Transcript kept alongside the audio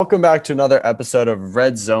Welcome back to another episode of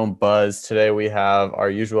Red Zone Buzz. Today we have our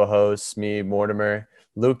usual hosts, me, Mortimer,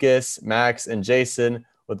 Lucas, Max, and Jason,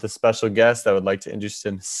 with a special guest that would like to introduce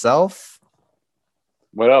himself.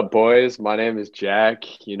 What up, boys? My name is Jack.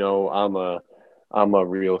 I'm a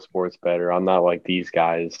real sports bettor. I'm not like these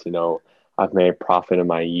guys. I've made profit in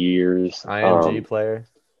my years. IMG player.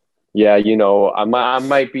 Yeah, I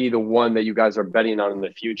might be the one that you guys are betting on in the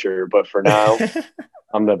future, but for now,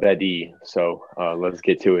 I'm the bettee. So let's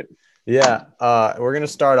get to it. Yeah, we're going to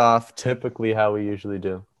start off typically how we usually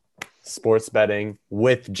do. Sports betting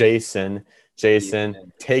with Jason.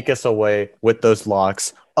 Jason, take us away with those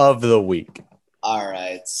locks of the week. All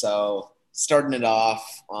right, so starting it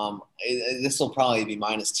off, this will probably be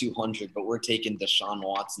minus 200, but we're taking Deshaun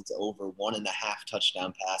Watson to over 1.5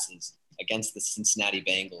 touchdown passes against the Cincinnati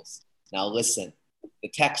Bengals. Now, listen, the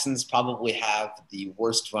Texans probably have the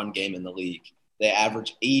worst run game in the league. They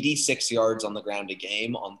average 86 yards on the ground a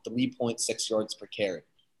game on 3.6 yards per carry.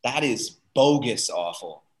 That is bogus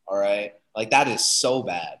awful, all right? Like, that is so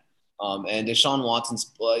bad. And Deshaun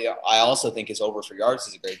Watson's I also think his over for yards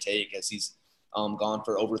is a great take, as he's gone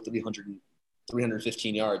for over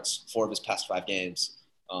 315 yards 4 of his past 5 games.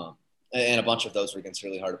 And a bunch of those were against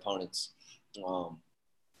really hard opponents.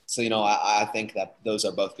 I think that those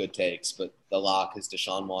are both good takes, but the lock is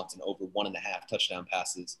Deshaun Watson over 1.5 touchdown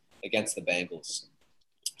passes against the Bengals.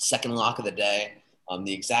 Second lock of the day,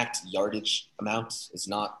 the exact yardage amount is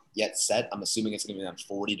not yet set. I'm assuming it's going to be around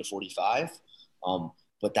 40 to 45.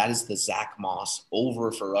 But that is the Zach Moss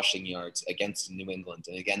over for rushing yards against New England.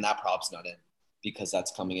 And again, that prop's not in because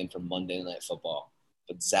that's coming in from Monday Night Football.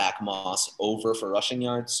 But Zach Moss over for rushing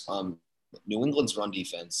yards. New England's run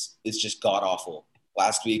defense is just god-awful.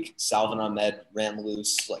 Last week, Salvin Ahmed ran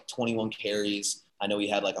loose, like 21 carries. I know he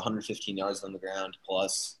had like 115 yards on the ground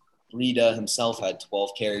plus. Breida himself had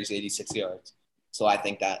 12 carries, 86 yards. So I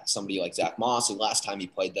think that somebody like Zach Moss, who last time he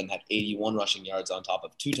played them had 81 rushing yards on top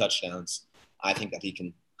of 2 touchdowns, I think that he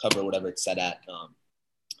can cover whatever it's set at.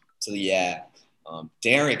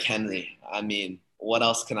 Derrick Henry, I mean, what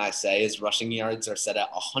else can I say? His rushing yards are set at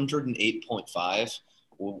 108.5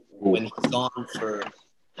 when he's gone for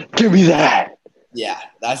 – Give me that. Yeah,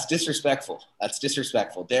 that's disrespectful.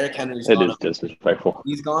 Derrick Henry's It is disrespectful.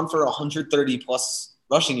 He's gone for 130-plus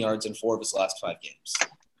rushing yards in 4 of his last 5 games.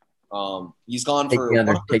 He's gone Take for the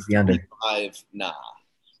under.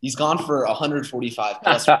 He's gone for 145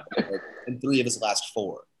 plus in 3 of his last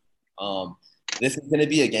 4. This is going to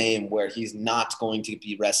be a game where he's not going to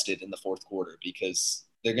be rested in the fourth quarter because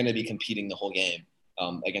they're going to be competing the whole game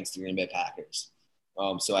against the Green Bay Packers.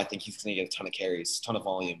 So I think he's going to get a ton of carries, ton of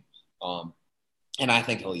volume. And I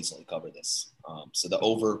think he'll easily cover this. So the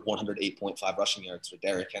over 108.5 rushing yards for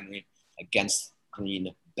Derrick Henry against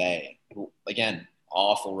Green Bay. Again,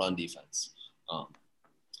 awful run defense.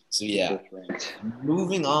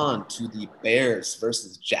 Moving on to the Bears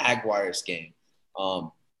versus Jaguars game.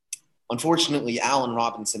 Unfortunately, Allen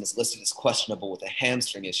Robinson is listed as questionable with a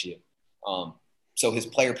hamstring issue. So his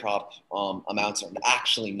player prop amounts are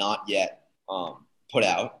actually not yet put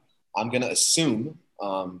out. I'm going to assume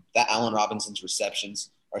that Allen Robinson's receptions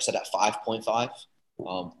are set at 5.5.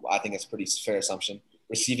 I think that's a pretty fair assumption.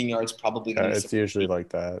 Receiving yards probably going to be it's usually like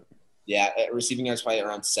that. Yeah, receiving yards probably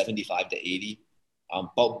around 75 to 80.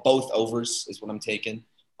 Both overs is what I'm taking.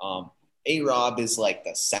 A-Rob is like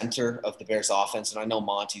the center of the Bears offense, and I know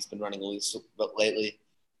Monty's been running loose lately,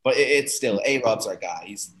 but it's still A-Rob's our guy.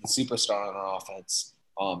 He's the superstar on our offense.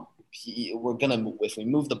 If we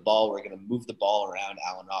move the ball, we're gonna move the ball around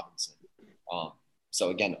Allen Robinson. So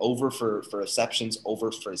again, over for receptions,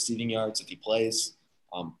 over for receiving yards if he plays.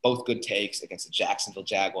 Both good takes against the Jacksonville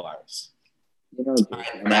Jaguars.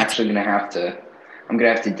 I'm actually gonna have to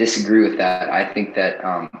disagree with that. I think that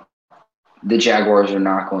the Jaguars are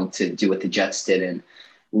not going to do what the Jets did and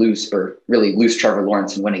lose Trevor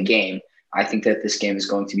Lawrence and win a game. I think that this game is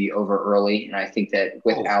going to be over early, and I think that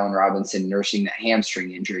with Allen Robinson nursing that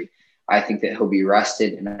hamstring injury, I think that he'll be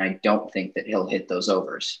rested, and I don't think that he'll hit those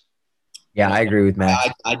overs. Yeah, I agree with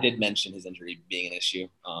Matt. I did mention his injury being an issue.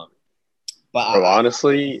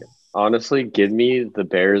 Honestly, give me the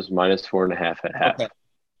Bears minus 4.5 at half. Okay.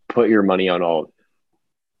 Put your money on all of it.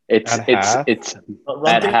 It's at half. It's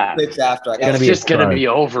just going to be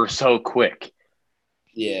over so quick.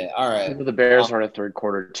 Yeah, all right. The Bears aren't a third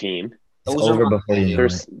quarter team.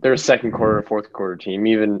 They're a second quarter, fourth quarter team.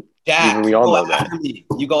 Even we all know that.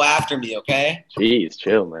 You go after me, okay? Jeez,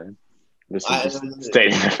 chill, man. This is just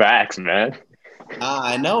stating the facts, man.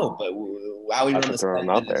 I know, but how we run this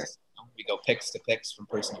out there. We go picks to picks from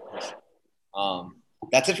person to person.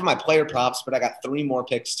 That's it for my player props, but I got 3 more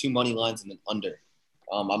picks, 2 money lines, and an under.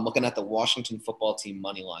 I'm looking at the Washington football team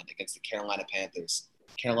money line against the Carolina Panthers.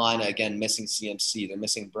 Carolina, again, missing CMC. They're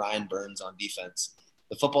missing Brian Burns on defense.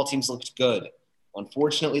 The football team's looked good.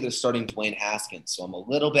 Unfortunately, they're starting Dwayne Haskins, so I'm a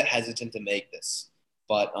little bit hesitant to make this.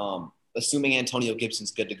 But assuming Antonio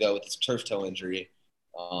Gibson's good to go with his turf toe injury,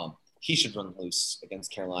 he should run loose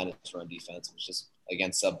against Carolina's run defense, which is,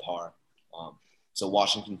 again, subpar. So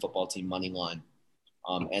Washington football team money line.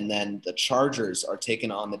 And then the Chargers are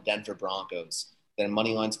taking on the Denver Broncos. Their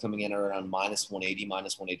money line's coming in around minus 180,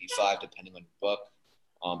 minus 185, depending on your book.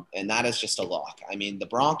 And that is just a lock. I mean, the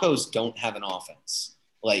Broncos don't have an offense.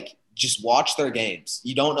 Like, just watch their games.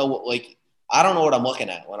 You don't know what, like, I don't know what I'm looking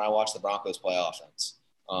at when I watch the Broncos play offense.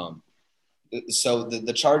 So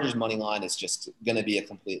the Chargers money line is just going to be a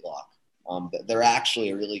complete lock. They're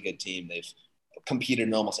actually a really good team. They've competed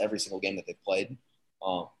in almost every single game that they've played.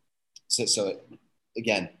 So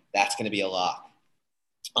again, that's going to be a lock.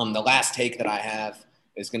 The last take that I have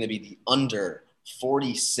is going to be the under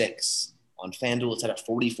 46 on FanDuel. It's at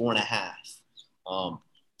 44.5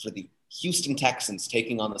 for the Houston Texans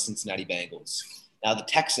taking on the Cincinnati Bengals. Now, the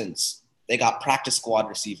Texans, they got practice squad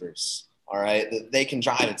receivers, all right? They can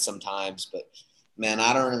drive it sometimes, but, man,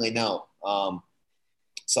 I don't really know.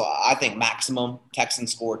 So I think maximum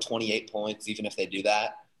Texans score 28 points, even if they do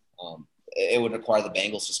that. It would require the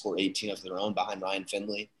Bengals to score 18 of their own behind Ryan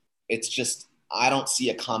Finley. It's just I don't see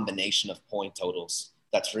a combination of point totals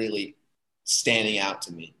that's really standing out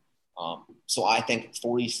to me. So I think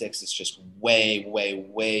 46 is just way, way,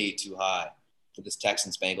 way too high for this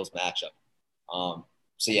Texans-Bengals matchup.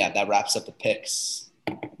 So, yeah, that wraps up the picks.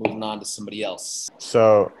 Moving on to somebody else.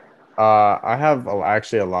 So I have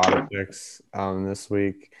actually a lot of picks this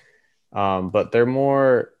week, but they're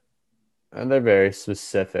very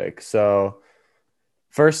specific. So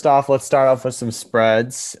first off, let's start off with some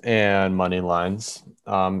spreads and money lines.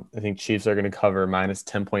 I think Chiefs are going to cover minus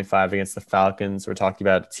 10.5 against the Falcons. We're talking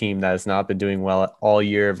about a team that has not been doing well all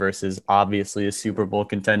year versus obviously a Super Bowl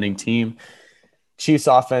contending team. Chiefs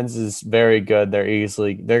offense is very good. They're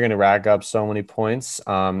going to rack up so many points.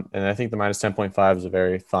 And I think the minus 10.5 is a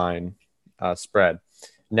very fine spread.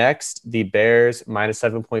 Next, the Bears minus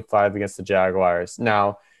 7.5 against the Jaguars.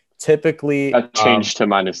 Now, typically that changed to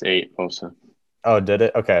minus 8 also. Oh, did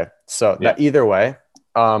it? Okay. So that either way.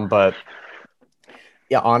 But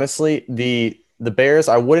yeah, honestly, the Bears,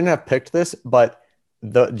 I wouldn't have picked this, but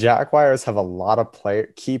the Jaguars have a lot of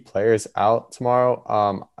key players out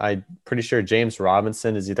tomorrow. I'm pretty sure James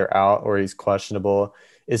Robinson is either out or he's questionable.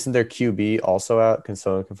 Isn't their QB also out? Can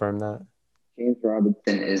someone confirm that? James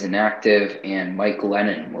Robinson is inactive, and Mike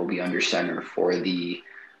Lennon will be under center for the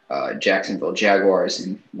Jacksonville Jaguars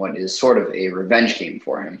in what is sort of a revenge game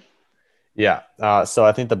for him. Yeah. So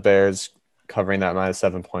I think the Bears covering that minus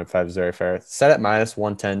 7.5 is very fair. Set at minus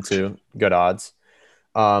 110 too. Good odds.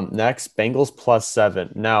 Next, Bengals plus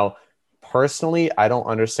 7. Now, personally, I don't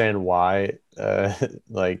understand why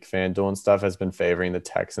like FanDuel and stuff has been favoring the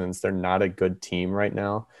Texans. They're not a good team right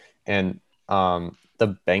now. And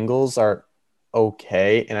the Bengals are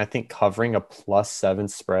okay. And I think covering a plus 7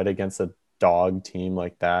 spread against a dog team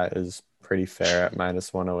like that is pretty fair at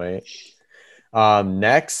minus 108.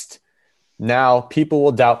 Next, now people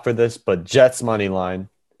will doubt for this, but Jets money line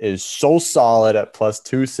is so solid at plus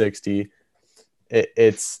 260.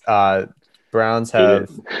 It's Browns have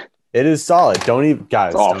it is solid. Don't even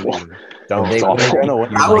guys. Don't.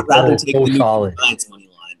 I would rather take the Giants money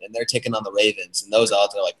line, and they're taking on the Ravens, and those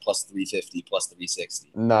odds are like plus 350, plus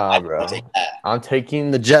 360. Nah, bro. I'm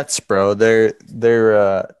taking the Jets, bro.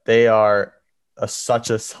 They are such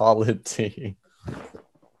a solid team.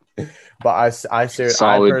 But I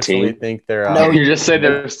personally think they're. No, you just said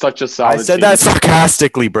they're such a solid team. I said that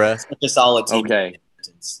sarcastically, bro. Such a solid team. Okay.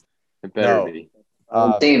 It better be.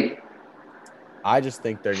 Team. I just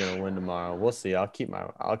think they're gonna win tomorrow. We'll see. I'll keep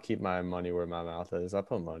my money where my mouth is. I'll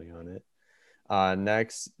put money on it.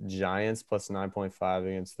 Next, Giants plus 9.5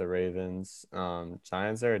 against the Ravens.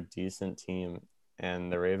 Giants are a decent team, and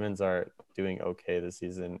the Ravens are doing okay this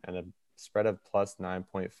season. And a spread of plus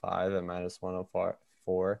 9.5 at minus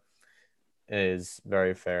 104 is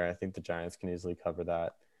very fair. I think the Giants can easily cover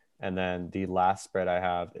that. And then the last spread I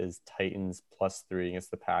have is Titans plus 3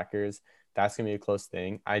 against the Packers. That's going to be a close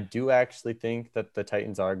thing. I do actually think that the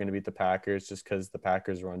Titans are going to beat the Packers just because the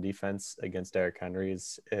Packers run defense against Derrick Henry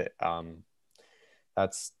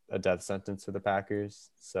that's a death sentence for the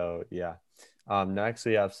Packers. So, yeah. Next,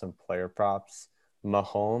 we have some player props.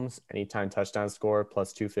 Mahomes, anytime touchdown score,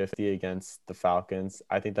 plus 250 against the Falcons.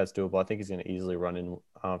 I think that's doable. I think he's going to easily run in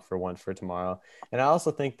for tomorrow. And I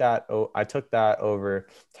also think that I took that over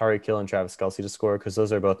Tyreek Hill and Travis Kelce to score because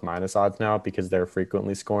those are both minus odds now because they're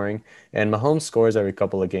frequently scoring. And Mahomes scores every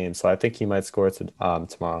couple of games, so I think he might score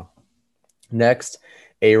tomorrow. Next,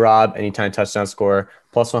 A-Rob, anytime touchdown score,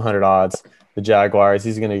 plus 100 odds. The Jaguars,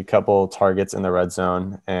 he's going to get a couple targets in the red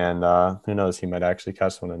zone, and who knows, he might actually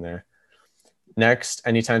catch one in there. Next,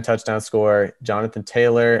 anytime touchdown score, Jonathan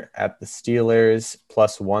Taylor at the Steelers,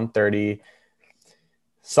 plus 130.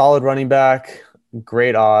 Solid running back,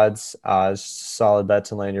 great odds, solid bet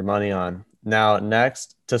to land your money on. Now,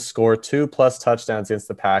 next, to score 2+ touchdowns against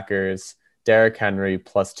the Packers, Derrick Henry,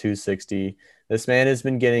 plus 260. This man has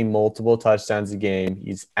been getting multiple touchdowns a game.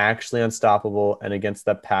 He's actually unstoppable, and against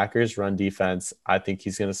the Packers run defense, I think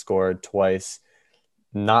he's going to score twice.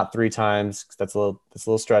 Not 3 times. That's a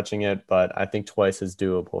little stretching it, but I think twice is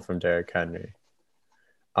doable from Derrick Henry.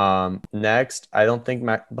 Next, I don't think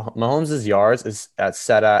Mahomes' yards is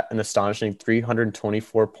set at an astonishing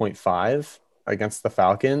 324.5 against the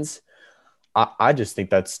Falcons. I just think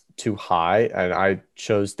that's too high, and I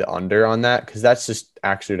chose the under on that because that's just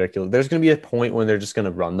actually ridiculous. There's going to be a point when they're just going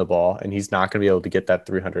to run the ball, and he's not going to be able to get that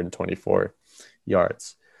 324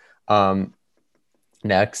 yards.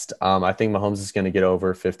 Next, I think Mahomes is going to get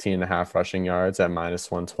over 15.5 rushing yards at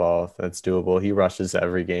minus 112. That's doable. He rushes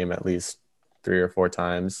every game at least 3 or 4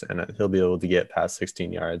 times, and he'll be able to get past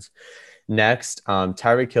 16 yards. Next,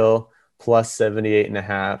 Tyreek Hill plus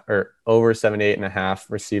 78.5 or over 78.5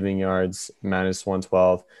 receiving yards, minus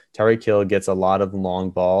 112. Tyreek Hill gets a lot of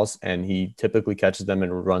long balls, and he typically catches them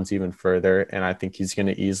and runs even further, and I think he's going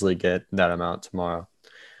to easily get that amount tomorrow.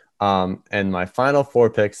 And my final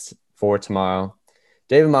 4 picks for tomorrow,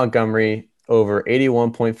 David Montgomery, over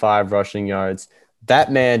 81.5 rushing yards.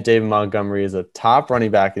 That man, David Montgomery, is a top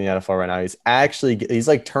running back in the NFL right now. He's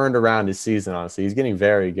like turned around his season, honestly. He's getting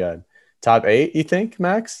very good. Top 8, you think,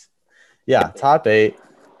 Max? Yeah, top 8.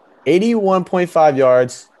 81.5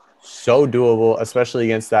 yards. So doable, especially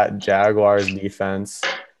against that Jaguars defense.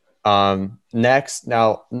 Next,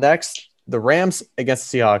 the Rams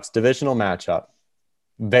against the Seahawks, divisional matchup.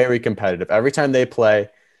 Very competitive. Every time they play,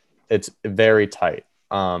 it's very tight.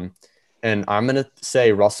 And I'm going to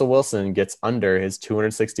say Russell Wilson gets under his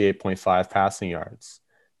 268.5 passing yards.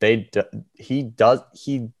 He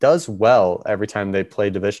does well every time they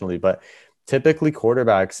play divisionally, but typically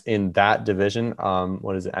quarterbacks in that division,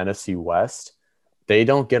 NFC West, they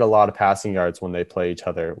don't get a lot of passing yards when they play each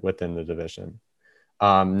other within the division.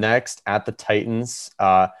 Next, at the Titans,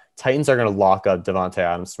 Titans are going to lock up Davante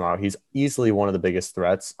Adams tomorrow. He's easily one of the biggest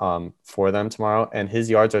threats for them tomorrow, and his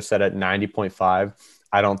yards are set at 90.5.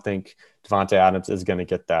 I don't think Davante Adams is going to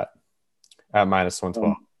get that at minus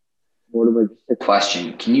 112. What about the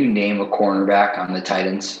question? Can you name a cornerback on the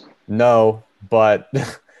Titans? No, but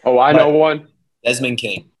I know one. Desmond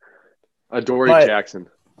King. Adoree Jackson.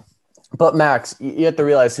 But Max, you have to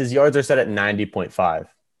realize his yards are set at 90.5,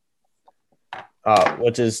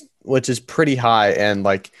 which is pretty high, and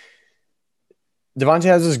like Davante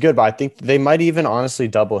Adams is good, but I think they might even honestly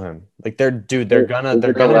double him. Like they're gonna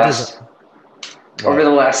over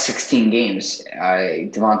the last 16 games,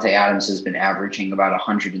 Davante Adams has been averaging about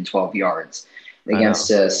 112 yards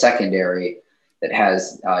against a secondary that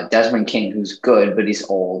has Desmond King, who's good, but he's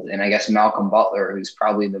old, and I guess Malcolm Butler, who's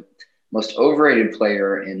probably the most overrated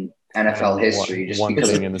player in NFL history, just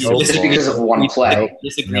because of one play.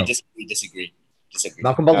 Disagree.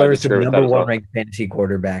 Malcolm Butler is the number 1 ranked fantasy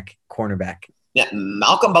cornerback. Yeah,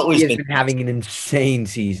 Malcolm Butler's been having an insane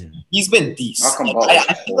season. He's been decent.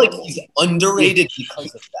 I feel like he's underrated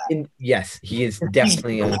because of that. Yes, he is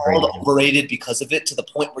definitely overrated because of it, to the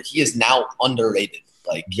point where he is now underrated.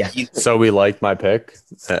 Like, yes. So we like my pick.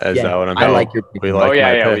 Is that what I'm? I like your pick. We like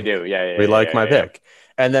we do. We like my pick.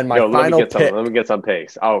 And then my final pick. Let me get some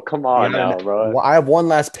picks. Oh, come on now, bro. I have one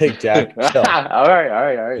last pick, Jack. All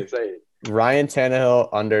right. Say it. Ryan Tannehill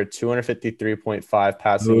under 253.5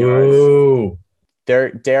 passing yards.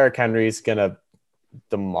 Derrick Henry's going to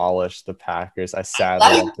demolish the Packers. I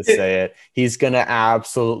sadly have to say it. He's going to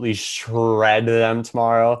absolutely shred them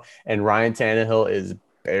tomorrow. And Ryan Tannehill is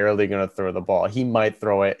barely going to throw the ball. He might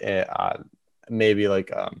throw it at maybe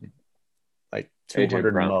like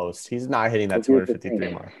 200 most. He's not hitting that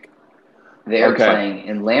 253 mark. They are playing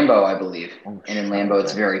in Lambeau, I believe. And in Lambeau,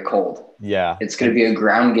 it's very cold. Yeah. It's going to be a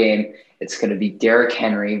ground game. It's going to be Derrick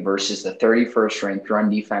Henry versus the 31st ranked run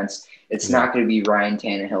defense. It's not going to be Ryan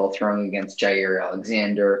Tannehill throwing against Jair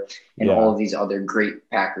Alexander and all of these other great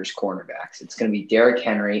Packers cornerbacks. It's going to be Derrick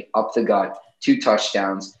Henry up the gut, 2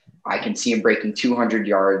 touchdowns. I can see him breaking 200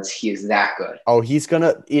 yards. He is that good. Oh, he's going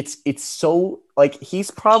to – it's so – like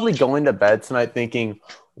he's probably going to bed tonight thinking,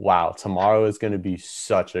 wow, tomorrow is going to be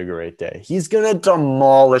such a great day. He's going to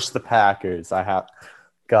demolish the Packers.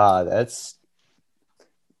 God, that's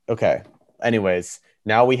okay. Anyways,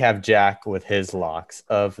 now we have Jack with his locks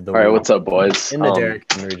of the All right, week. what's up, boys? In the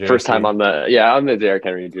Derrick Henry jersey. First time on the Derrick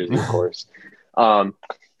Henry jersey, of course.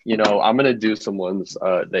 You know, I'm gonna do some ones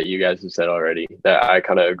that you guys have said already that I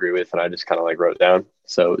kind of agree with, and I just kind of like wrote down.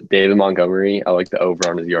 So David Montgomery, I like the over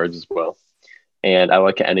on his yards as well, and I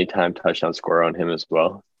like an anytime touchdown score on him as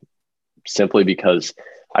well, simply because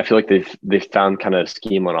I feel like they've found kind of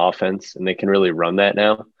scheme on offense, and they can really run that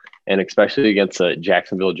now. And especially against a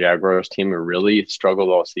Jacksonville Jaguars team who really struggled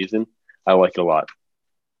all season, I like it a lot.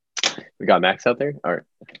 We got Max out there? All right.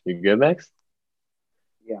 You good, Max?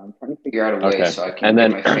 Yeah, I'm trying to figure out a way so I can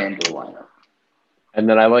get my FanDuel lineup. And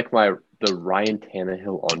then I like the Ryan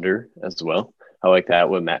Tannehill under as well. I like that,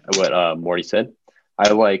 what Morty said.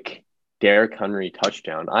 I like Derrick Henry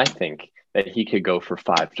touchdown. I think that he could go for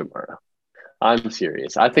 5 tomorrow. I'm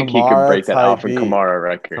serious. I think he could break that Alvin Kamara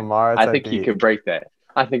record. I think he could break that.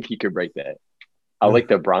 I like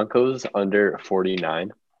the Broncos under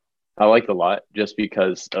 49. I like a lot just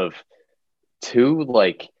because of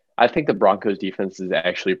I think the Broncos defense is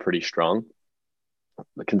actually pretty strong,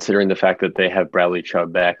 considering the fact that they have Bradley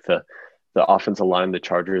Chubb back. The offensive line, the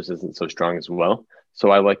Chargers, isn't so strong as well.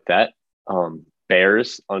 So I like that.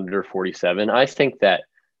 Bears under 47. I think that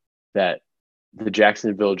the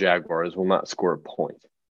Jacksonville Jaguars will not score a point.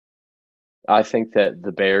 I think that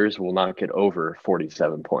the Bears will not get over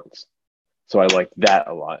 47 points. So I like that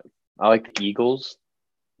a lot. I like the Eagles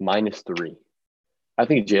 -3. I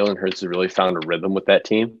think Jalen Hurts has really found a rhythm with that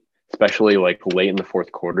team, especially like late in the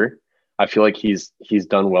fourth quarter. I feel like he's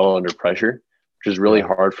done well under pressure, which is really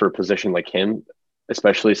hard for a position like him,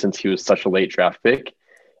 especially since he was such a late draft pick.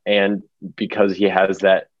 And because he has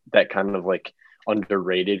that kind of like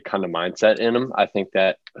underrated kind of mindset in him, I think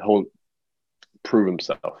that he'll prove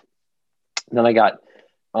himself. Then I got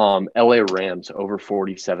LA Rams over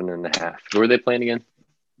 47.5. Who are they playing again?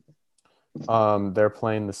 They're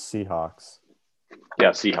playing the Seahawks. Yeah,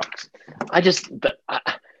 Seahawks.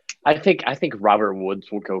 I think Robert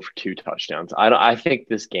Woods will go for 2 touchdowns. I think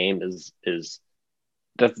this game is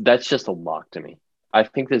that's just a lock to me. I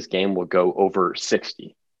think this game will go over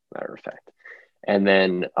 60, matter of fact. And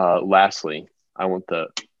then lastly, I want the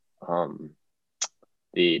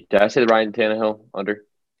did I say the Ryan Tannehill under?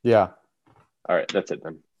 Yeah. All right, that's it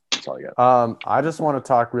then. That's all I got. I just want to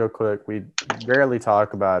talk real quick. We rarely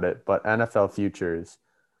talk about it, but NFL futures.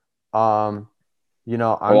 You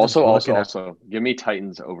know, I'm also give me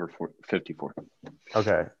Titans over 54.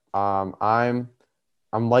 Okay. I'm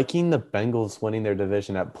liking the Bengals winning their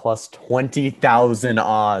division at plus 20,000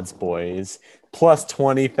 odds, boys. Plus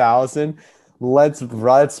 20,000. Let's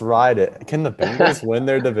ride it. Can the Bengals win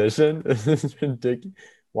their division? This is ridiculous.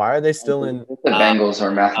 Why are they still in? The Bengals are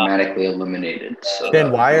mathematically eliminated. So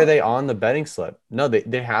then why are they on the betting slip? No,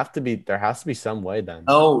 they have to be. There has to be some way then.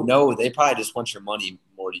 Oh no, they probably just want your money,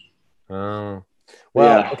 Morty. Oh,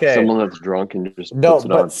 well, yeah, okay. Someone that's drunk and just no, puts it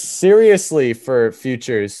but on. Seriously, for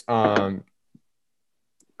futures,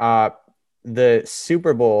 the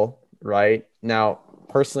Super Bowl right now.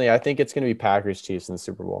 Personally, I think it's going to be Packers Chiefs in the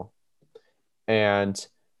Super Bowl, and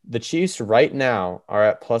the Chiefs right now are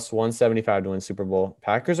at plus 175 to win Super Bowl.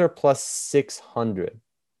 Packers are plus 600.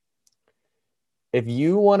 If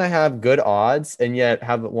you want to have good odds and yet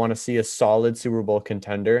want to see a solid Super Bowl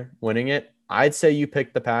contender winning it, I'd say you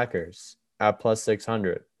pick the Packers at plus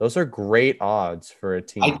 600. Those are great odds for a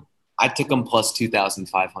team. I took them plus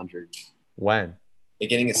 2,500. When?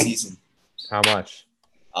 Beginning of season. How much?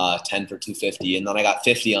 10 for 250, and then I got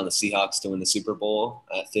 50 on the Seahawks to win the Super Bowl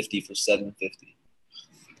at 50 for 750.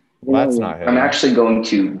 Well, that's not hitting. I'm actually going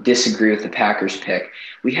to disagree with the Packers pick.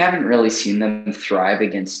 We haven't really seen them thrive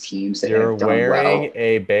against teams that have done well. You're wearing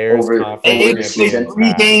a Bears over the season.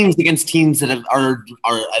 3 games against teams that have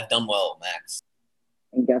done well, Max.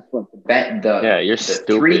 And guess what? You're the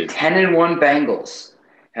stupid. 3 10-1 Bengals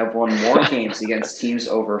have won more games against teams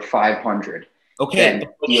over 500 than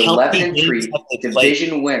the 11-3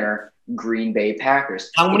 division winner Green Bay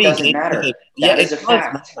Packers. How many it doesn't matter. That is a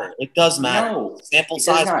fact. It does matter. No, sample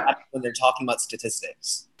size when they're talking about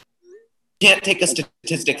statistics. You can't take a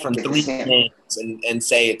statistic from 3 games and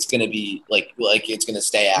say it's going to be like it's going to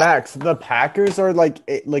stay out. Max, the Packers are like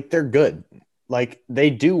they're good. Like they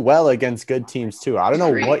do well against good teams too. I don't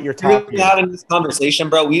know what you're talking about. Having this conversation,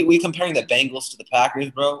 bro. We comparing the Bengals to the Packers,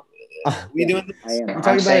 bro. We doing this? I'm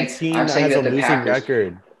talking about a team that has a losing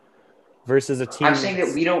record versus a team. I'm saying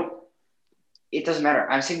that we don't. it doesn't matter.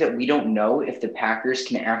 I'm saying that we don't know if the Packers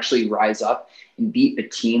can actually rise up and beat a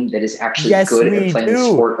team that is actually good at playing the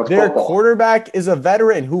sport of Their football. quarterback is a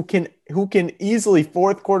veteran who can easily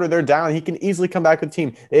fourth quarter they're down. He can easily come back with the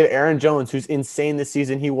team. They have Aaron Jones, who's insane this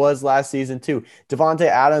season. He was last season too. Devontae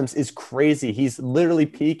Adams is crazy. He's literally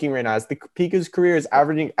peaking right now. At the peak of his career is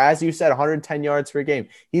averaging, as you said, 110 yards per game.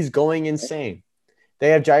 He's going insane.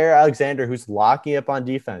 They have Jair Alexander, who's locking up on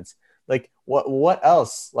defense. Like what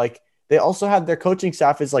else? Like, they also have their coaching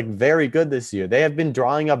staff is like very good this year. They have been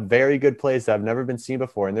drawing up very good plays that have never been seen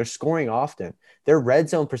before, and they're scoring often. Their red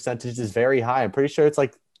zone percentage is very high. I'm pretty sure it's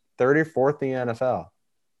like 3rd or 4th in the NFL.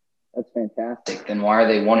 That's fantastic. Then why are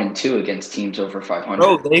they 1-2 against teams over 500?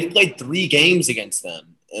 Bro, they've played 3 games against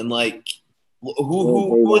them, and like,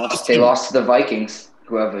 they lost to the Vikings,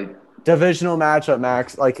 who have a divisional matchup,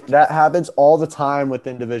 Max. Like, that happens all the time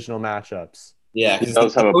within divisional matchups. Yeah, he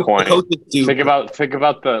does have a point. Think about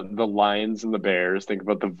the Lions and the Bears. Think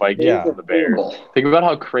about the Vikings and the Bears. Think about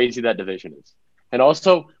how crazy that division is. And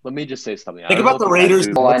also, let me just say something. Think about the Raiders.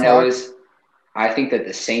 All I know is I think that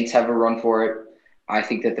the Saints have a run for it. I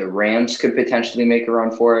think that the Rams could potentially make a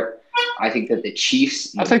run for it. I think that the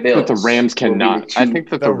Chiefs and I think that the Rams cannot. I think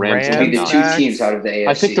that the Rams will be the 2 teams out of the AFC.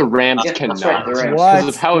 I think the Rams cannot. Right, the Rams. What?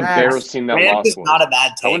 Because of how embarrassing that Rams loss is was. not a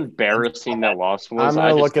bad take. How embarrassing that loss was. I'm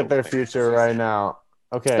going to look at their future right now.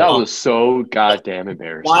 Okay. That was so goddamn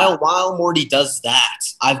embarrassing. While Morty does that,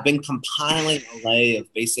 I've been compiling a lay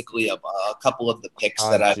of basically a couple of the picks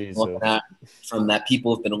that I've been looking at from that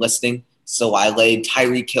people have been listing. So I laid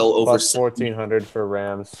Tyreek Hill over plus 1,400 for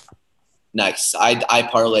Rams. Nice. I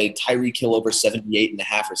parlayed Tyreek Hill over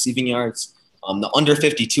 78.5 receiving yards. The under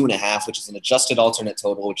 52.5, which is an adjusted alternate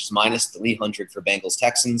total, which is minus 300 for Bengals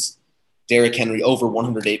Texans. Derrick Henry over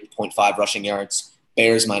 108.5 rushing yards.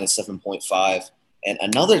 Bears minus 7.5. And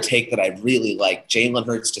another take that I really like, Jalen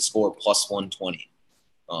Hurts to score plus 120.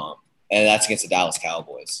 And that's against the Dallas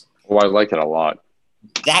Cowboys. Oh, I like it a lot.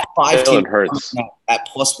 That 5 Jalen Hurts at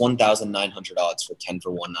plus 1,900 odds for 10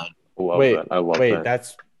 for 1.9. I love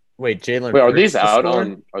that. Jalen. Wait, are these out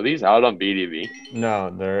on BDV?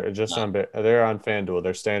 No, they're just on. They're on FanDuel.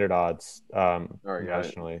 They're standard odds.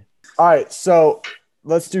 Nationally. All right, so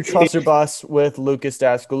let's do trust or bust with Lucas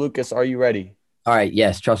Daskell. Lucas, are you ready? All right,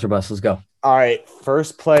 yes, trust or bust. Let's go. All right,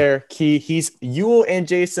 first player, Key. You and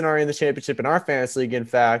Jason are in the championship in our fantasy league. In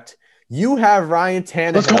fact, you have Ryan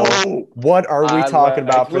Tannehill. What are we talking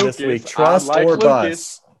about for this week? Trust or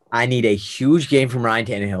bust? I need a huge game from Ryan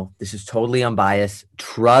Tannehill. This is totally unbiased.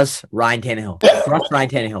 Trust Ryan Tannehill. Trust Ryan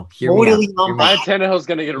Tannehill. Hear me out. Ryan Tannehill's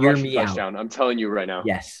going to get a rushing touchdown. I'm telling you right now.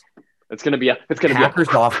 Yes. It's going to be Packers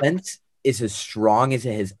offense is as strong as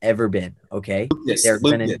it has ever been, okay? They're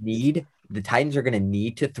going to need – the Titans are going to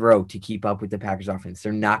need to throw to keep up with the Packers offense.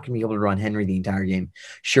 They're not going to be able to run Henry the entire game.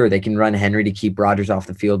 Sure, they can run Henry to keep Rodgers off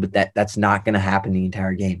the field, but that's not going to happen the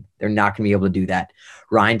entire game. They're not going to be able to do that.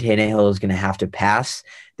 Ryan Tannehill is going to have to pass.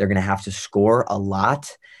 They're going to have to score a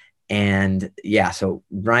lot. And, yeah, so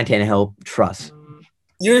Ryan Tannehill, trust.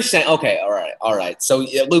 You're saying, okay, all right. So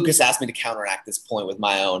Lucas asked me to counteract this point with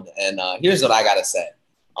my own, and here's what I got to say.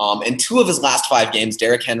 In 2 of his last 5 games,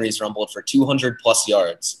 Derrick Henry's rumbled for 200-plus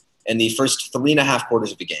yards in the first 3.5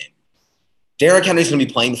 quarters of the game. Derrick Henry's going to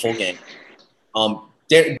be playing the full game.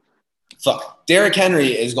 Derrick Henry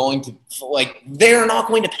is going to – they're not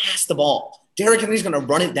going to pass the ball. Derrick Henry's going to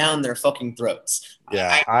run it down their fucking throats.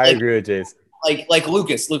 Yeah, I agree with Jason. Like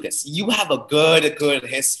Lucas, you have a good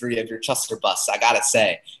history of your trust or bust, I gotta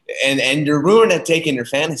say, and you're ruined at taking your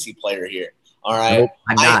fantasy player here. All right, nope,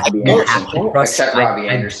 I'm not. Except Robbie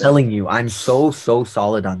Anderson. I'm telling you, I'm so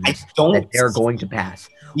solid on this that they're going to pass.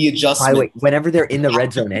 The adjustment. By the way, whenever they're in the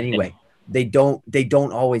red zone anyway, they don't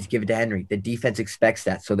always give it to Henry. The defense expects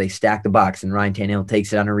that, so they stack the box, and Ryan Tannehill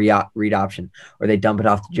takes it on a read option, or they dump it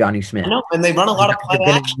off to Johnny Smith. No, and they run a lot of play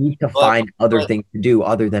They're action. going to need to find other things to do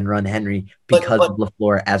other than run Henry because of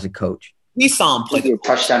LaFleur as a coach. We saw him play a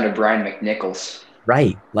touchdown to Brian McNichols.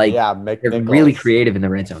 Right, they're really creative in the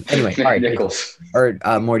red zone. Anyway, all right, Nichols. Or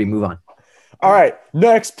Morty, move on. All right,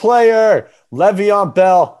 next player, Le'Veon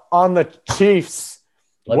Bell on the Chiefs.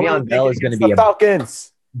 Le'Veon Bell is going to be a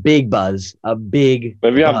Falcons. Big buzz, a big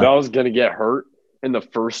Le'Veon Bell is going to get hurt in the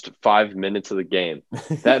first 5 minutes of the game.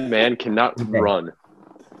 That man cannot run.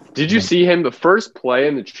 Did you see him the first play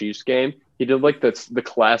in the Chiefs game? He did like the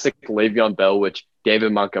classic Le'Veon Bell, which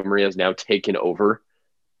David Montgomery has now taken over.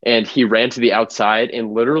 And he ran to the outside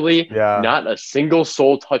and literally not a single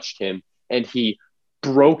soul touched him. And he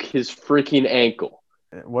broke his freaking ankle.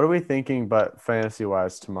 What are we thinking, but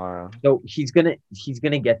fantasy-wise tomorrow? So he's gonna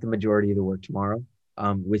get the majority of the work tomorrow.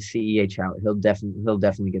 With CEH out, he'll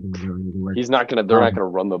definitely get the majority of the work. They're not gonna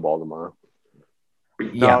run the ball tomorrow.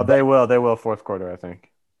 Yeah, No, they will. They will fourth quarter, I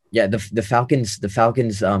think. yeah. The Falcons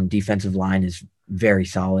defensive line is very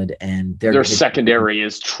solid, and Their secondary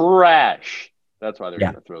is trash. That's why they're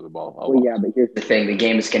Yeah. going to throw the ball. Well, yeah, but here's the thing: the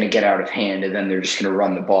game is going to get out of hand, and then they're just going to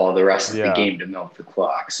run the ball the rest of the Yeah. game to milk the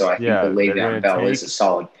clock. So I think Yeah, the they're gonna Le'Veon Bell is take- a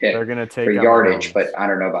solid pick They're gonna take for out yardage, Mahomes. but I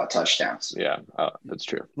don't know about touchdowns. Yeah, that's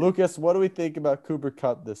true. Lucas, what do we think about Cooper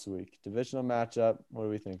Kupp this week? Divisional matchup. What are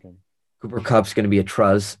we thinking? Cooper Kupp's going to be a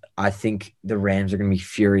truz. I think the Rams are going to be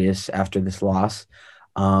furious after this loss.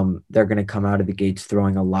 They're going to come out of the gates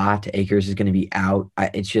throwing a lot. Akers is going to be out.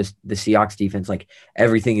 It's just the Seahawks defense, like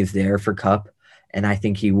everything is there for Kupp, and I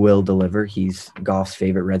think he will deliver. He's Goff's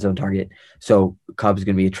favorite red zone target. So Kupp is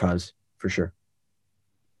going to be a truz for sure.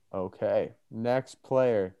 Okay. Next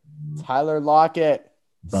player, Tyler Lockett.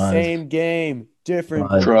 Buzz. Same game, different.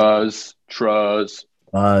 Buzz. Truz.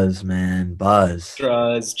 Buzz, man. Buzz.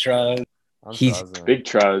 Trust. I'm He's buzzing. Big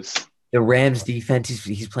Truz. The Rams defense,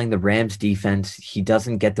 he's playing the Rams defense. He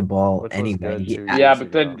doesn't get the ball Which was anyway. good, He- too. Yeah,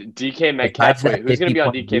 but then DK Metcalf. Besides that Wait, who's going to be on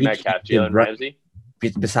 50-point DK week, Metcalf? he Jalen ru- Ramsey?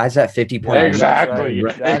 Besides that 50-point Yeah, week, Exactly.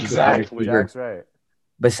 Jack's right. Exactly. Jack's right.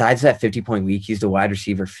 besides that 50-point week, he's the wide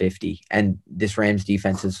receiver 50. And this Rams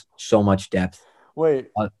defense is so much depth. Wait.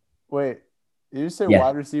 Uh, Wait. Did you say yeah.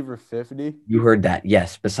 wide receiver 50? You heard that.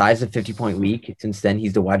 Yes. Besides the 50-point week, since then,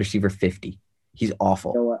 he's the wide receiver 50. He's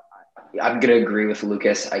awful. You know what? I'm going to agree with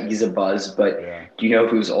Lucas. He's a buzz, but Yeah. do you know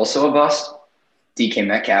who's also a bust? DK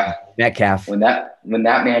Metcalf. Metcalf. When that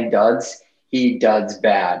man duds, he duds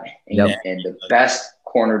bad. And, Yep. and the best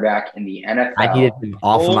cornerback in the NFL. I needed him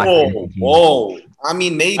off of my fantasy team. Whoa. I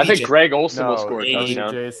mean, maybe. I think Greg Olsen will No, score a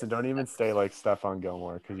touchdown. Jason, don't even stay like Stephon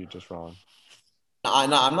Gilmore because you're just wrong. No,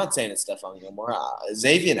 I'm not saying it's Stephon Gilmore.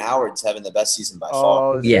 Xavier Howard's having the best season by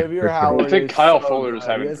far. Oh, Yeah, Xavier for sure. Howard. I think is Kyle so Fuller is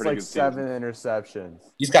good. having He a has pretty like good season. 7 interceptions.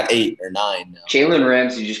 He's got 8 or 9 now. Jalen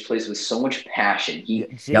Ramsey just plays with so much passion. Yeah,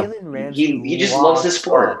 He Jalen Ramsey. he just loves the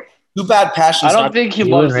sport. Too bad passion. I don't think he Jalen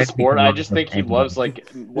loves the Ramsey sport. I loves just the think he game. loves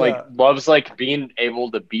loves being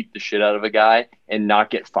able to beat the shit out of a guy and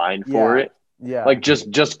not get fined for Yeah. it. Yeah. Like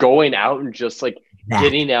just going out and just like Nah.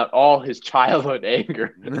 getting out all his childhood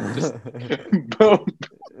anger. Just boom.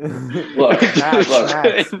 Look, Max, look.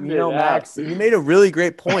 Max, Max, you made a really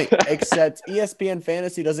great point. Except ESPN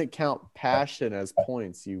Fantasy doesn't count passion as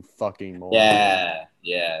points. You fucking moron.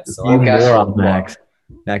 Yeah. So You guys- moron, Max.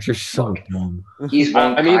 Max, you're so dumb. He's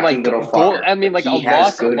one I mean, like cocky little goal, fucker. I mean, like He a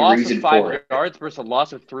has good loss reason of 5 for it. yards versus a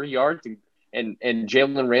loss of 3 yards, and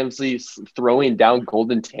Jalen Ramsey throwing down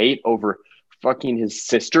Golden Tate over fucking his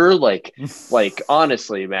sister. Like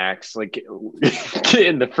honestly, Max, like get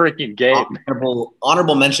in the freaking game.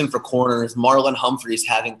 honorable mention for corners. Marlon Humphrey's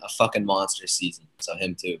having a fucking monster season. So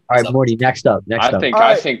him too. All right, So- Morty, next up. I think All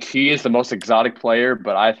right. I think he is the most exotic player,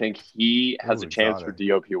 but I think he has Ooh, a chance for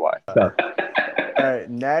exotic. DOPY. All right,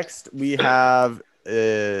 next we have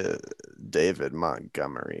David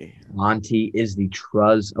Montgomery. Monty is the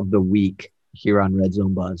truz of the week here on Red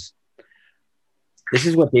Zone Buzz. This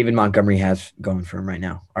is what David Montgomery has going for him right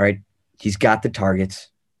now. All right. He's got the targets.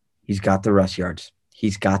 He's got the rush yards.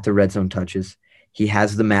 He's got the red zone touches. He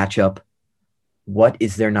has the matchup. What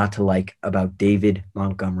is there not to like about David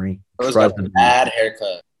Montgomery? Bro's Truz got of a the week? bad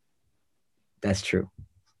haircut. That's true.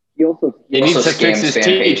 He also He needs to fix scams his fan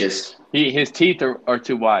teeth. pages. His teeth are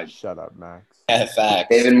too wide. Shut up, Max. Yeah, facts.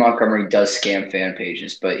 David Montgomery does scam fan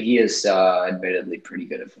pages, but he is admittedly pretty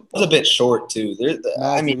good at was football. a bit short too.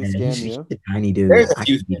 I mean, Did he Man, scam he's you? a tiny dude. There's a I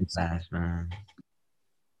few can beat things. his ass, man.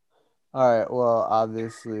 All right. Well,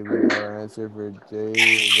 obviously we know our answer for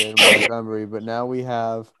David Montgomery, but now we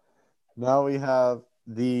have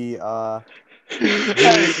the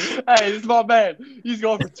hey, this is my man. He's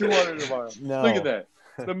going for 200 tomorrow. No. Look at that.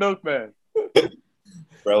 The milkman.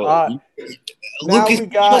 bro. now Lucas, we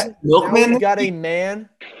got Milkman. a man.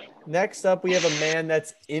 Next up, we have a man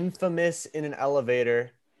that's infamous in an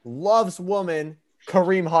elevator, loves woman,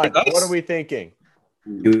 Kareem Hunt. Nice. What are we thinking?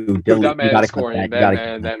 Dude, That you gotta man's cut scoring. that. You That gotta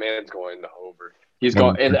man. cut That man's going the over. He's No.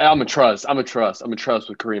 going, and I'm a trust with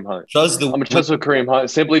Kareem Hunt. Trust the. I'm a trust with Kareem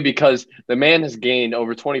Hunt simply because the man has gained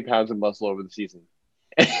over 20 pounds of muscle over the season.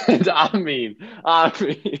 And I mean,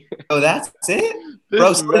 Oh, that's it, this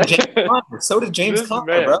bro. So did James man- Conner. So did James this Conner,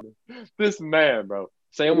 man, bro. This man, bro.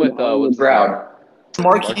 Same with Hollywood what's Brown.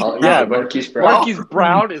 Marquise Yeah, Brown. but Marquise Brown. Marquise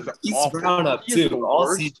Brown is He's awful. Brown up He is too. the All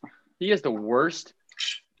worst. season. He is the worst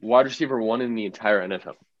wide receiver 1 in the entire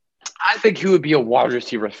NFL. I think he would be a wide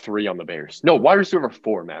receiver 3 on the Bears. No, wide receiver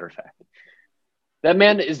 4, matter of fact. That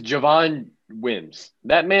man is Javon Wims.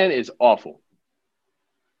 That man is awful.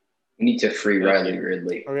 We need to free Riley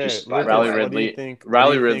Ridley. Okay, Just Lucas, Riley what do you Ridley. think- what do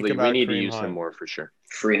Riley you think Ridley, we about need to Kareem use Hunt? him more for sure.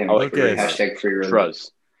 free him. I like Lucas. Hashtag free Ridley.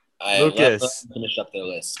 Truz. Let them finish up their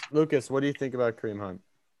list. Lucas, what do you think about Kareem Hunt?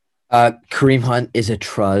 Kareem Hunt is a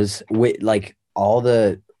truz. With like all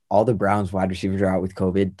the Browns wide receivers are out with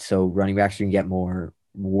COVID, so running backs are gonna get more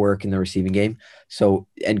work in the receiving game. So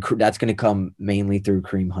that's gonna come mainly through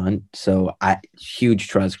Kareem Hunt. So huge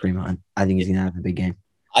trust Kareem Hunt. I think he's gonna have a big game.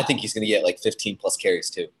 I think he's gonna get like 15 plus carries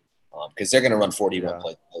too, because they're gonna run 41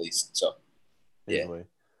 plays at least. So easily.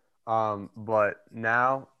 But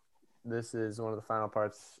now this is one of the final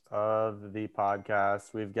parts of the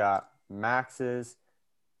podcast. We've got Max's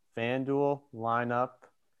FanDuel lineup.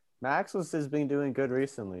 Max has been doing good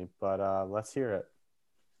recently, but let's hear it.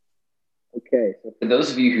 Okay, so for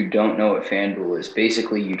those of you who don't know what FanDuel is,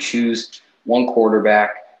 basically you choose one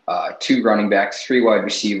quarterback, 2 running backs, 3 wide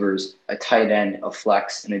receivers, a tight end, a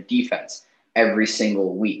flex, and a defense every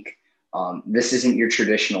single week. This isn't your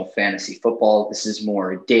traditional fantasy football. This is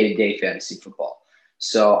more day-to-day fantasy football.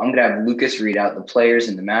 So I'm going to have Lucas read out the players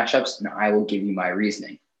and the matchups, and I will give you my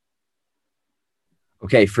reasoning.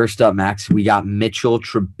 Okay, first up, Max, we got Mitchell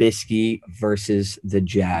Trubisky versus the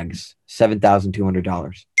Jags,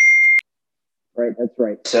 $7,200. Right, that's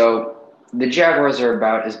right. So the Jaguars are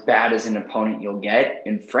about as bad as an opponent you'll get.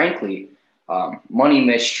 And frankly, Money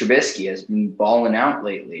Mitch Trubisky has been balling out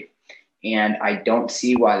lately. And I don't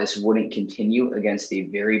see why this wouldn't continue against a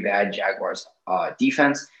very bad Jaguars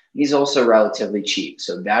defense. He's also relatively cheap.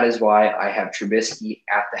 So that is why I have Trubisky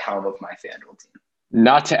at the helm of my FanDuel team.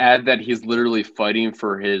 Not to add that he's literally fighting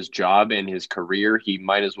for his job and his career. He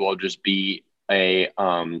might as well just be a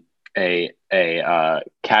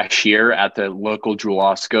cashier at the local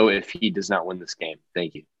Jewel-Osco if he does not win this game.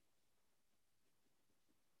 Thank you.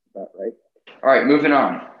 That right. All right, moving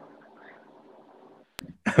on.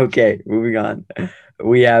 Okay, moving on.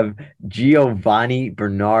 We have Giovanni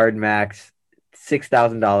Bernard, Max,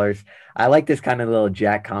 $6,000. I like this kind of little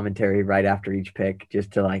Jack commentary right after each pick,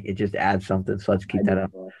 just to it just adds something. So let's keep that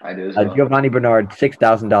up. I do as well. Giovanni Bernard,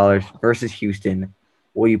 $6,000 versus Houston.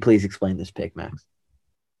 Will you please explain this pick, Max?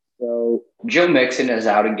 So Joe Mixon is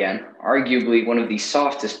out again, arguably one of the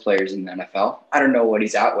softest players in the NFL. I don't know what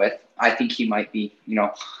he's out with. I think he might be,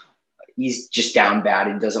 he's just down bad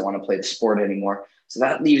and doesn't want to play the sport anymore. So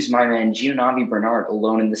that leaves my man Giovanni Bernard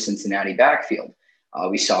alone in the Cincinnati backfield.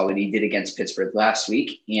 We saw what he did against Pittsburgh last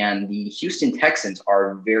week, and the Houston Texans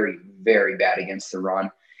are very, very bad against the run.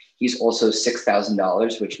 He's also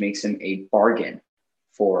 $6,000, which makes him a bargain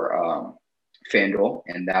for FanDuel,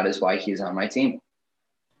 and that is why he's on my team.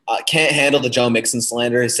 Can't handle the Joe Mixon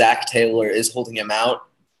slander. Zach Taylor is holding him out.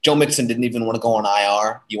 Joe Mixon didn't even want to go on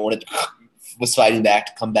IR. He was fighting back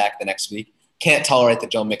to come back the next week. Can't tolerate the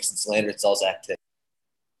Joe Mixon slander. It's all Zach Taylor.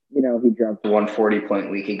 He dropped a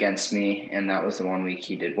 140-point week against me, and that was the one week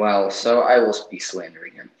he did well. So I will be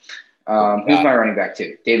slandering him. Who's my running back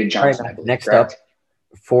two? David Johnson, I believe. Next correct? up,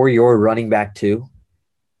 for your running back two,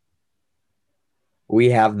 we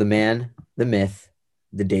have the man, the myth,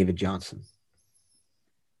 the David Johnson.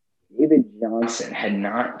 David Johnson had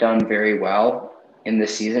not done very well in the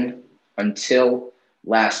season until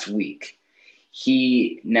last week.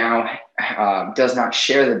 He now does not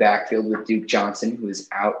share the backfield with Duke Johnson, who is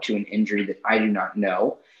out to an injury that I do not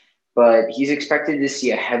know. But he's expected to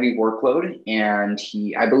see a heavy workload, and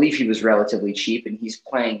I believe he was relatively cheap, and he's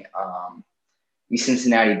playing the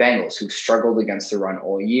Cincinnati Bengals, who've struggled against the run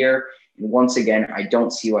all year. And once again, I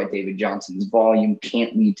don't see why David Johnson's volume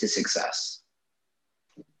can't lead to success.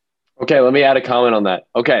 Okay, let me add a comment on that.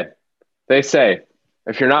 Okay, they say,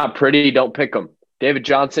 if you're not pretty, don't pick them. David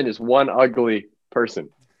Johnson is one ugly person.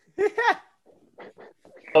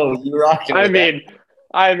 Oh, you're rocking. I mean,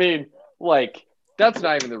 that's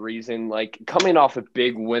not even the reason. Coming off a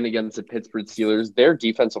big win against the Pittsburgh Steelers, their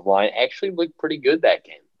defensive line actually looked pretty good that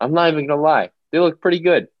game. I'm not even gonna lie, they look pretty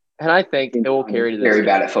good, and I think it will carry to this. Very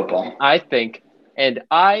bad at football. I think that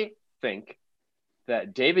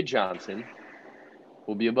David Johnson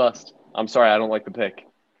will be a bust. I'm sorry, I don't like the pick.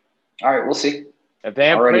 All right, we'll see. If they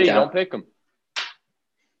have pretty, don't pick them.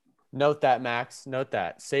 Note that, Max. Note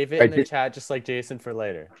that. Save it in the chat just like Jason for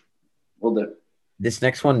later. We'll do. This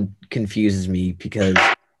next one confuses me because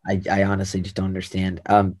I honestly just don't understand.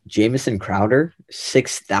 Jamison Crowder,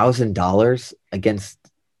 $6,000 against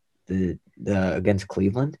against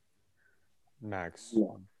Cleveland. Max. Yeah.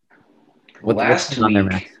 What's on there,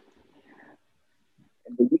 Max?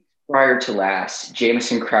 The week prior to last,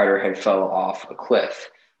 Jamison Crowder had fell off a cliff.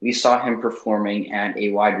 We saw him performing at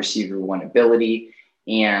a wide receiver one ability,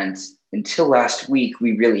 and until last week,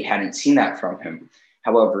 we really hadn't seen that from him.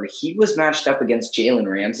 However, he was matched up against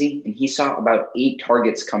Jalen Ramsey, and he saw about 8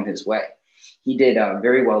 targets come his way. He did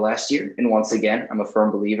very well last year, and once again, I'm a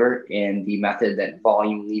firm believer in the method that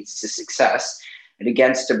volume leads to success. And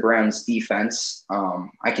against the Browns defense,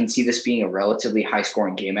 I can see this being a relatively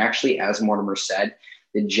high-scoring game. Actually, as Mortimer said,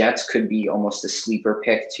 the Jets could be almost a sleeper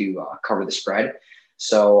pick to cover the spread.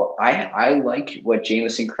 So I like what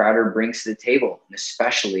Jamison Crowder brings to the table, and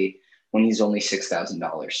especially when he's only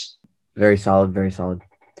 $6,000. Very solid, very solid.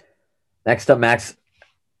 Next up, Max,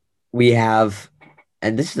 we have,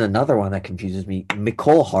 and this is another one that confuses me,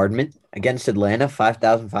 Mecole Hardman against Atlanta,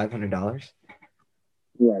 $5,500.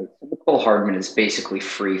 Right. So Mecole Hardman is basically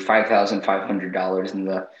free. $5,500 in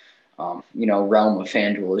the realm of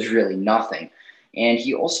FanDuel is really nothing. And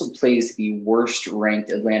he also plays the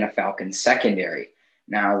worst-ranked Atlanta Falcons secondary.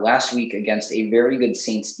 Now, last week against a very good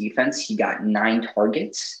Saints defense, he got 9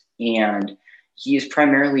 targets, and he is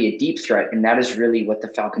primarily a deep threat, and that is really what the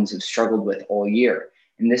Falcons have struggled with all year.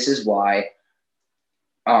 And this is why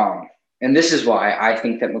I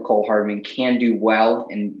think that Mecole Hardman can do well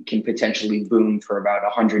and can potentially boom for about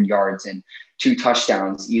 100 yards and 2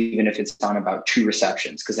 touchdowns, even if it's on about 2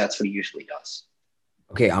 receptions, because that's what he usually does.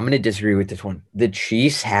 Okay, I'm going to disagree with this one. The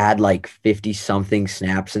Chiefs had like 50-something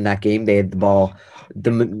snaps in that game. They had the ball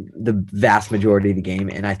the vast majority of the game,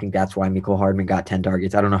 and I think that's why Mecole Hardman got 10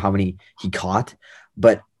 targets. I don't know how many he caught,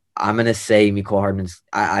 but I'm going to say Mecole Hardman's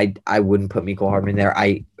 – I wouldn't put Mecole Hardman there.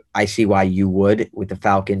 I see why you would with the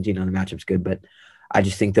Falcons. The matchup's good, but I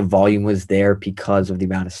just think the volume was there because of the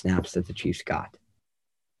amount of snaps that the Chiefs got.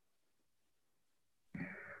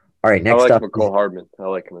 All right, next up. I like Mecole Hardman. I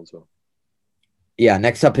like him as well. Yeah,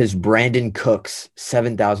 next up is Brandon Cooks,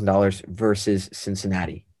 $7,000 versus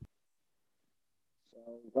Cincinnati.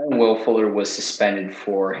 When Will Fuller was suspended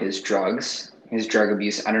for his drug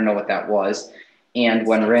abuse, I don't know what that was. And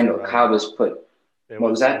when Randall Cobb was put –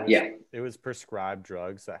 what was that? It was prescribed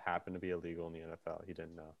drugs that happened to be illegal in the NFL. He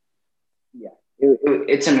didn't know. Yeah,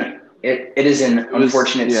 it is an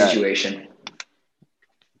unfortunate situation.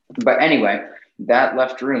 But anyway, that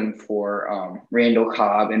left room for Randall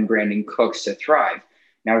Cobb and Brandon Cooks to thrive.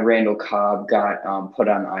 Now Randall Cobb got put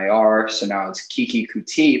on IR, so now it's Kiki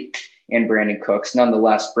Kuti and Brandon Cooks.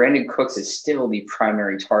 Nonetheless, Brandon Cooks is still the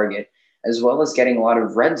primary target, as well as getting a lot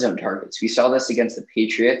of red zone targets. We saw this against the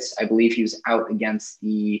Patriots. I believe he was out against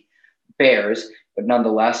the Bears, but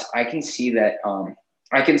nonetheless, I can see that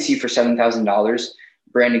I can see for $7,000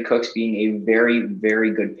 Brandon Cooks being a very,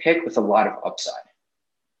 very good pick with a lot of upside.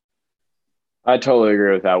 I totally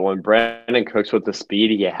agree with that one. Brandon Cooks, with the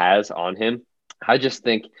speed he has on him, I just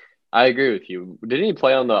think I agree with you. Didn't he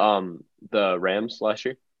play on the Rams last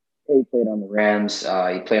year? He played on the Rams.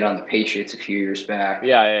 He played on the Patriots a few years back.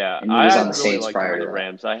 Yeah. And he was on the Saints prior to the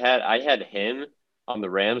Rams. I had him on the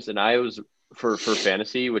Rams, and I was for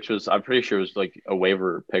fantasy, which was, I'm pretty sure it was like a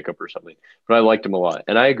waiver pickup or something. But I liked him a lot,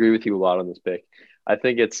 and I agree with you a lot on this pick. I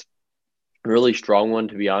think it's a really strong one,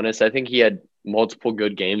 to be honest. I think he had multiple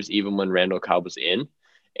good games even when Randall Cobb was in,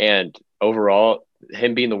 and overall,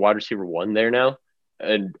 him being the wide receiver 1 there now,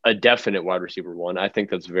 and a definite wide receiver 1, I think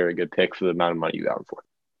that's a very good pick for the amount of money you got him for.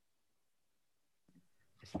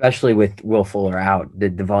 Especially with Will Fuller out, the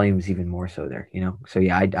volume is even more so there, So,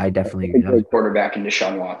 yeah, I definitely agree. Quarterback in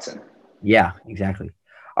Deshaun Watson. Yeah, exactly.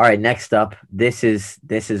 All right, next up, this is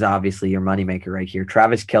obviously your moneymaker right here.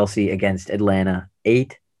 Travis Kelce against Atlanta,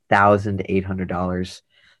 $8,800.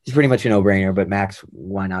 It's pretty much a no-brainer, but Max,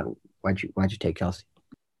 why not? Why'd you take Kelce?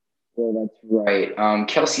 Well, that's right.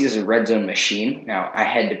 Kelce is a red zone machine. Now, I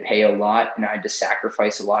had to pay a lot, and I had to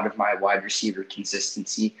sacrifice a lot of my wide receiver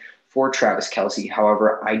consistency for Travis Kelce.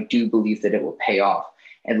 However, I do believe that it will pay off.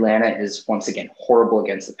 Atlanta is, once again, horrible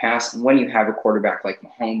against the pass. And when you have a quarterback like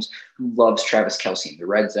Mahomes who loves Travis Kelce in the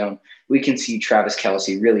red zone, we can see Travis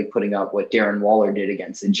Kelce really putting up what Darren Waller did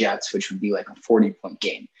against the Jets, which would be like a 40-point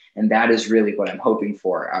game. And that is really what I'm hoping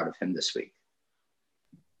for out of him this week.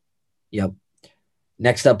 Yep.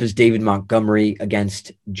 Next up is David Montgomery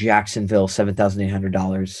against Jacksonville,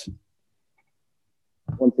 $7,800.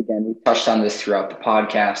 Once again, we touched on this throughout the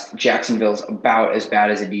podcast. Jacksonville's about as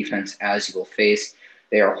bad as a defense as you will face.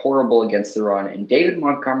 They are horrible against the run, and David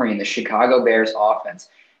Montgomery and the Chicago Bears offense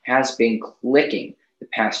has been clicking the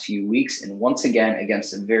past few weeks. And once again,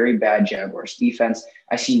 against a very bad Jaguars defense,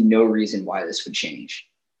 I see no reason why this would change.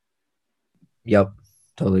 Yep,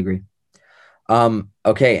 totally agree.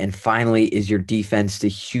 Okay, and finally is your defense, the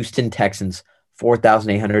Houston Texans,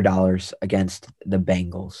 $4,800 against the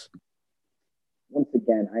Bengals. Once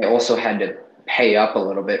again, I also had to pay up a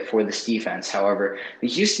little bit for this defense. However, the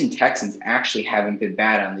Houston Texans actually haven't been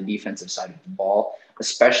bad on the defensive side of the ball,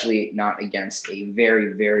 especially not against a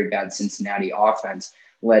very, very bad Cincinnati offense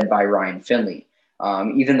led by Ryan Finley.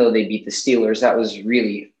 Even though they beat the Steelers, that was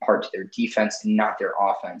really part to their defense and not their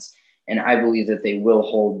offense. And I believe that they will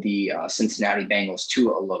hold the Cincinnati Bengals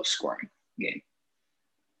to a low-scoring game.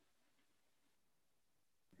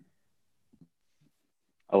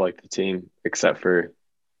 I like the team, except for,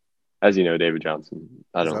 as you know, David Johnson.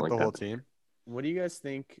 I Is don't that like the that. whole team? What do you guys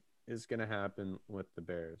think is going to happen with the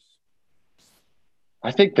Bears?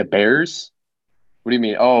 I think the Bears. What do you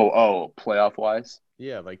mean? Oh, playoff wise.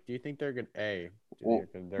 Yeah, like, do you think they're going to Well,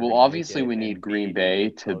 gonna obviously make it, we need and Green B,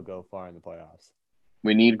 Bay they'll to go far in the playoffs?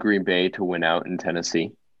 we need Green Bay to win out in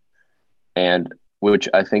Tennessee, and which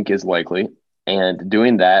I think is likely. And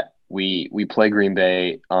doing that, we play Green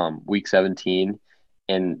Bay week 17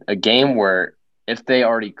 in a game where if they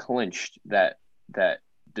already clinched that that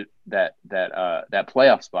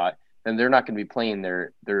playoff spot, then they're not going to be playing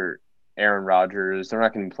their Aaron Rodgers. They're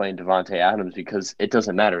not going to be playing Devontae Adams because it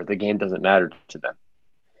doesn't matter. The game doesn't matter to them.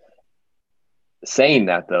 Saying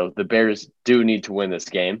that, though, the Bears do need to win this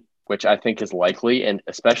game, which I think is likely, and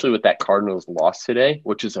especially with that Cardinals loss today,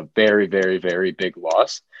 which is a very, very, very big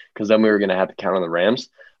loss, because then we were going to have to count on the Rams.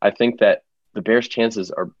 I think that the Bears' chances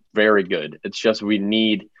are very good. It's just we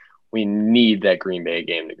need that Green Bay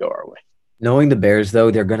game to go our way. Knowing the Bears, though,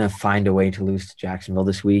 they're going to find a way to lose to Jacksonville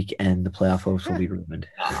this week, and the playoff hopes will be ruined.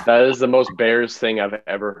 That is the most Bears thing I've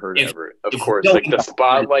ever heard ever. Of course, like the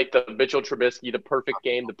spotlight, the Mitchell Trubisky, the perfect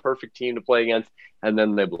game, the perfect team to play against, and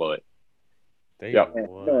then they blow it. Yep.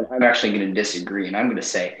 I'm actually going to disagree, and I'm going to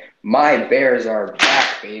say my Bears are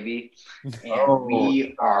back, baby, and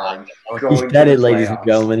we are going. He said it, ladies and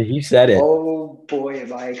gentlemen. He said it. Oh boy,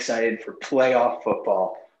 am I excited for playoff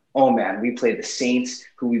football! Oh man, we played the Saints,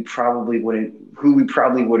 who we probably would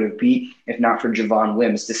have beat if not for Javon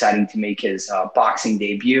Wims deciding to make his boxing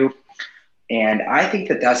debut. And I think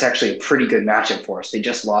that that's actually a pretty good matchup for us. They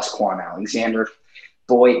just lost Quan Alexander.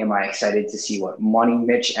 Boy, am I excited to see what Money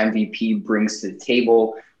Mitch MVP brings to the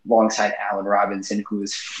table alongside Allen Robinson, who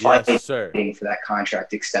is fighting for that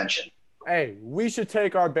contract extension. Hey, we should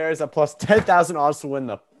take our Bears at plus 10,000 odds to win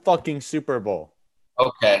the fucking Super Bowl.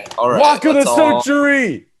 Okay, all right. Lock of the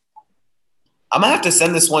century! I'm going to have to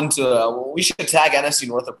send this one to we should tag NFC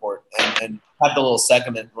North Report and have the little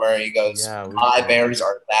segment where he goes, my Bears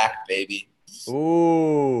are back, baby.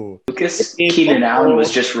 Ooh. Lucas, Keenan Allen was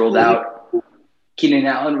just ruled out. No!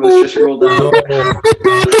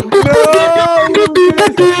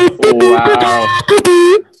 Wow.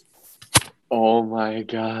 Oh, my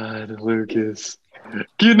God, Lucas.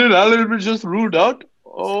 Keenan Allen was just ruled out?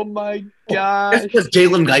 Oh, my gosh. It's just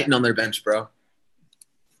Jalen Guyton on their bench, bro.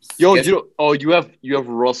 Yo, you have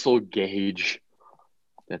Russell Gage.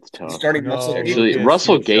 That's tough. Starting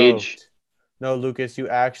Russell Gage. Choked. No, Lucas, you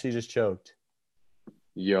actually just choked.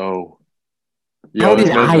 Yo, How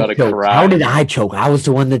did I choke? I was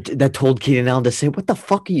the one that told Keenan Allen to say, "What the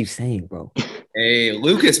fuck are you saying, bro?" Hey,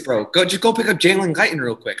 Lucas, bro, go pick up Jalen Guyton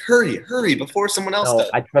real quick. Hurry before someone else does.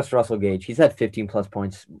 I trust Russell Gage. He's had 15 plus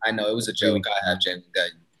points. I know it was a joke. I have Jalen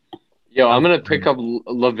Guyton. Yo, I'm gonna pick up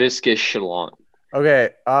Laviska Shenault. Okay.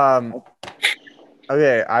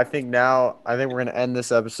 Okay. I think we're gonna end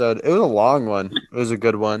this episode. It was a long one. It was a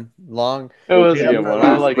good one. Long. It was a good one.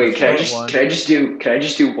 I like. Wait, can I just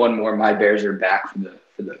do one more? My Bears are back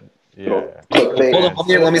for the. Yeah. Hold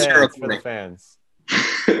on. Let me start for the fans.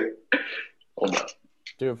 Hold on.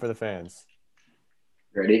 Do it for the fans.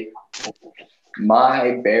 Ready?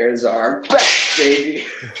 My Bears are back, baby.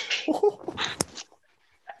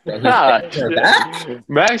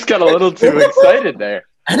 Max got a little too excited there.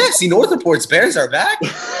 NFC North Report's Bears are back.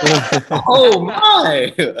 Oh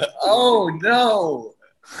my! Oh no!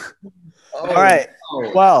 All right.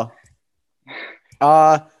 No. Well,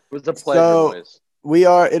 it was a pleasure.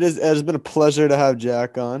 It has been a pleasure to have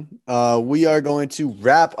Jack on. We are going to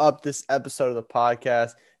wrap up this episode of the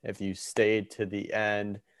podcast. If you stayed to the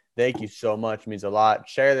end, thank you so much. It means a lot.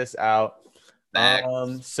 Share this out.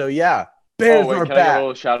 So yeah. Bears are back. I get a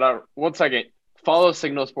little shout out? 1 second. Follow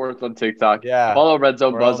Signal Sports on TikTok. Yeah. Follow Red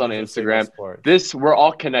Zone Buzz on Instagram. We're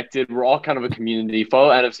all connected. We're all kind of a community. Follow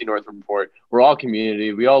NFC North Report. We're all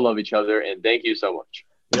community. We all love each other. And thank you so much.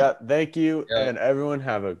 Yeah. Thank you. Yeah. And everyone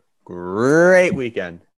have a great weekend.